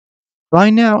By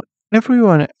now,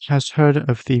 everyone has heard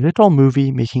of the little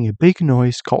movie making a big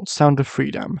noise called Sound of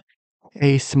Freedom.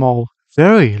 A small,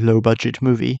 very low budget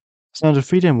movie, Sound of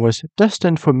Freedom was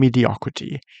destined for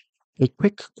mediocrity. A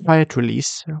quick, quiet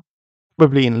release,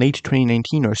 probably in late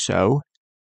 2019 or so,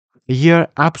 a year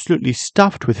absolutely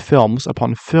stuffed with films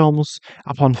upon films,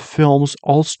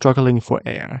 all struggling for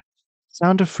air.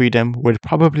 Sound of Freedom would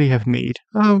probably have made,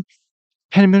 $10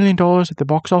 million at the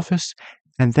box office,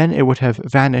 and then it would have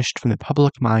vanished from the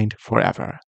public mind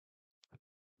forever.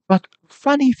 But a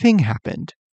funny thing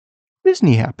happened.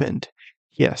 Disney happened.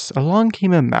 Yes, along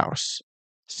came a mouse.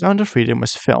 Sound of Freedom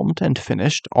was filmed and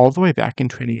finished all the way back in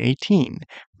 2018,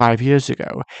 5 years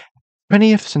ago.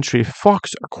 20th Century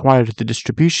Fox acquired the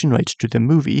distribution rights to the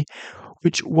movie,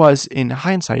 which was, in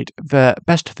hindsight, the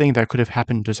best thing that could have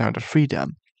happened to Sound of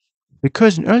Freedom.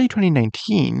 Because in early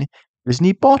 2019,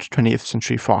 Disney bought 20th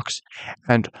Century Fox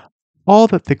and all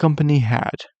that the company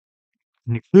had,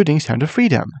 including Sound of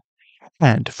Freedom.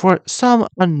 And for some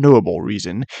unknowable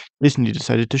reason, Disney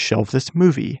decided to shelve this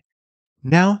movie.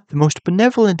 Now, the most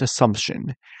benevolent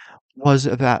assumption was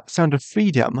that Sound of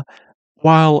Freedom,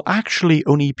 while actually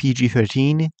only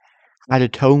PG-13, had a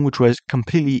tone which was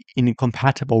completely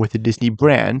incompatible with the Disney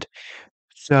brand,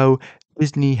 so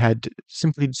Disney had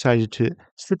simply decided to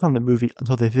sit on the movie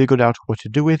until they figured out what to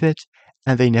do with it,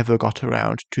 and they never got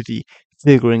around to the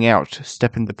figuring out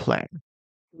step in the plan.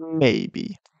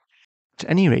 Maybe. At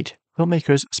any rate,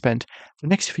 filmmakers spent the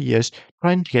next few years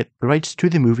trying to get the rights to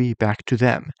the movie back to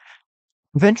them.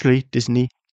 Eventually, Disney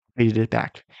paid it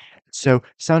back. So,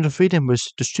 Sound of Freedom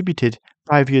was distributed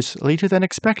 5 years later than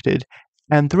expected,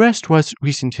 and the rest was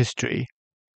recent history.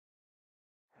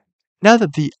 Now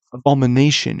that the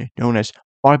abomination known as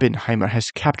Barbenheimer has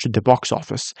captured the box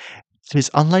office, it is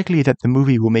unlikely that the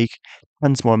movie will make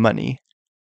tons more money.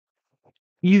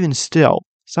 Even still,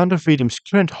 Sound of Freedom's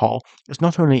current haul is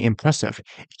not only impressive,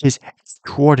 it is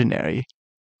extraordinary.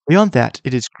 Beyond that,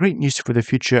 it is great news for the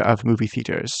future of movie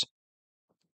theaters.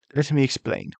 Let me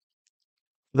explain.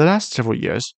 For the last several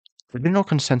years, the general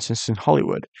consensus in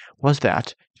Hollywood was that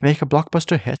to make a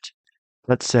blockbuster hit,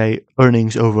 let's say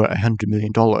earnings over $100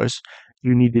 million,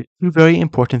 you needed two very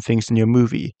important things in your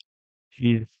movie.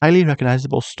 You needed highly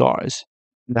recognizable stars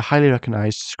and a highly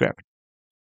recognized script.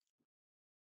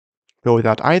 Go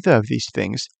without either of these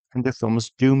things, and the film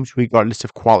is doomed regardless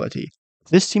of quality.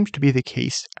 This seems to be the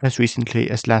case as recently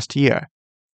as last year.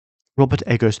 Robert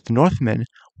Eggers' The Northman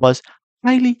was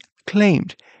highly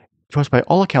acclaimed. It was by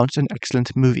all accounts an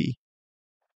excellent movie.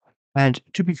 And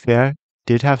to be fair,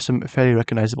 did have some fairly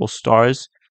recognizable stars,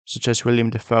 such as William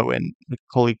Dafoe and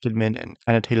Nicole Kidman and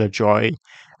Anna Taylor-Joy,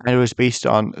 and it was based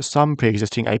on some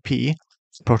pre-existing IP, the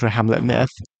Proto-Hamlet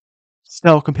myth.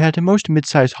 Still, compared to most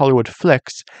mid-sized Hollywood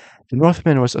flicks, The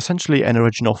Northman was essentially an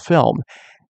original film,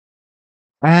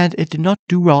 and it did not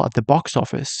do well at the box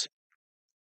office.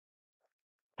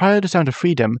 Prior to Sound of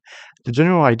Freedom, the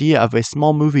general idea of a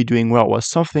small movie doing well was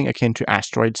something akin to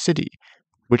Asteroid City,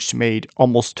 which made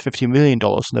almost $50 million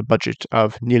in a budget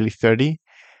of nearly 30.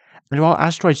 And while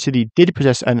Asteroid City did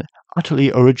possess an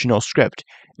utterly original script,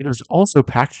 it was also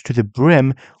packed to the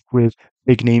brim with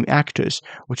big name actors,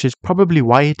 which is probably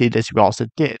why it did as well as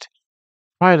it did.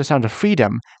 Prior to Sound of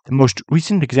Freedom, the most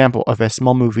recent example of a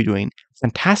small movie doing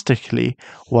fantastically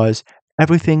was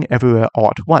Everything Everywhere All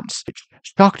at Once, which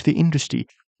shocked the industry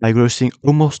by grossing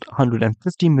almost $150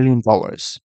 million.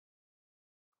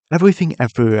 Everything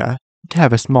Everywhere did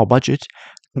have a small budget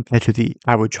compared to the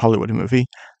average Hollywood movie,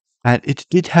 and it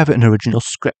did have an original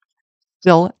script.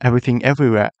 Still, Everything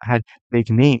Everywhere had big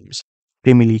names.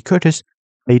 Jamie Lee Curtis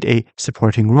played a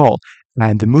supporting role,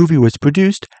 and the movie was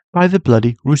produced by the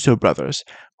bloody Russo brothers,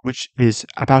 which is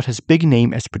about as big a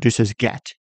name as producers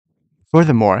get.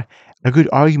 Furthermore, a good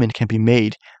argument can be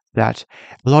made that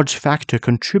a large factor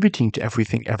contributing to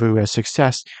Everything Everywhere's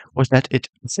success was that it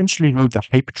essentially rode the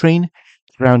hype train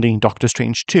surrounding Doctor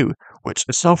Strange 2, which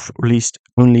self-released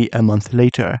only a month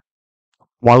later.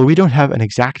 While we don't have an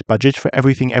exact budget for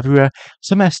Everything Everywhere,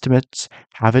 some estimates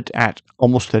have it at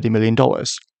almost $30 million.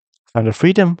 Sound of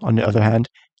Freedom, on the other hand,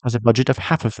 has a budget of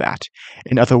half of that.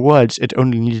 In other words, it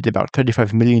only needed about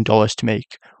 $35 million to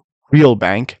make real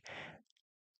bank,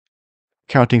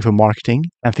 counting for marketing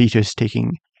and theaters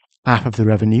taking half of the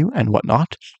revenue and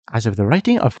whatnot. As of the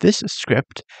writing of this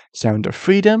script, Sound of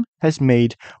Freedom has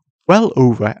made well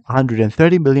over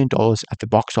 $130 million at the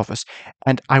box office,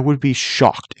 and I would be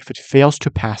shocked if it fails to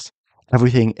pass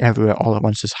Everything Everywhere All at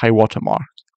Once's high watermark.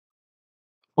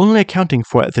 Only accounting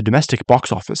for the domestic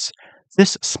box office,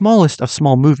 this smallest of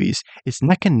small movies is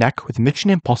neck and neck with Mission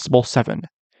Impossible 7.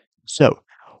 So,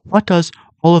 what does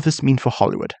all of this mean for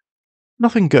Hollywood?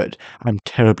 Nothing good, I'm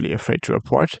terribly afraid to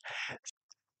report.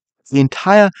 The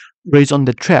entire raison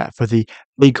d'etre for the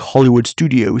big Hollywood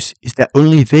studios is that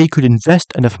only they could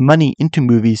invest enough money into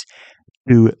movies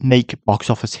to make box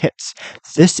office hits.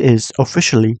 This is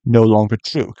officially no longer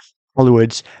true.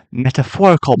 Hollywood's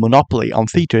metaphorical monopoly on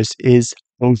theaters is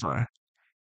over.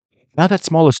 Now that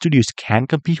smaller studios can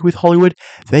compete with Hollywood,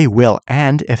 they will,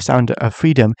 and if Sound of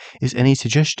Freedom is any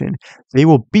suggestion, they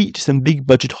will beat some big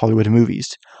budget Hollywood movies.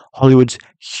 Hollywood's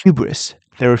hubris,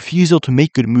 their refusal to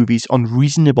make good movies on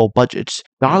reasonable budgets.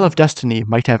 Dial of Destiny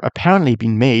might have apparently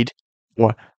been made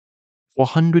for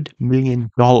 $400 million,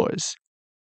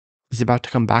 is about to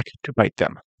come back to bite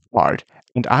them hard,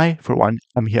 and I, for one,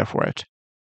 am here for it.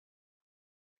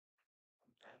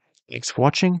 Thanks for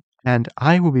watching, and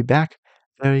I will be back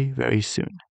very, very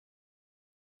soon.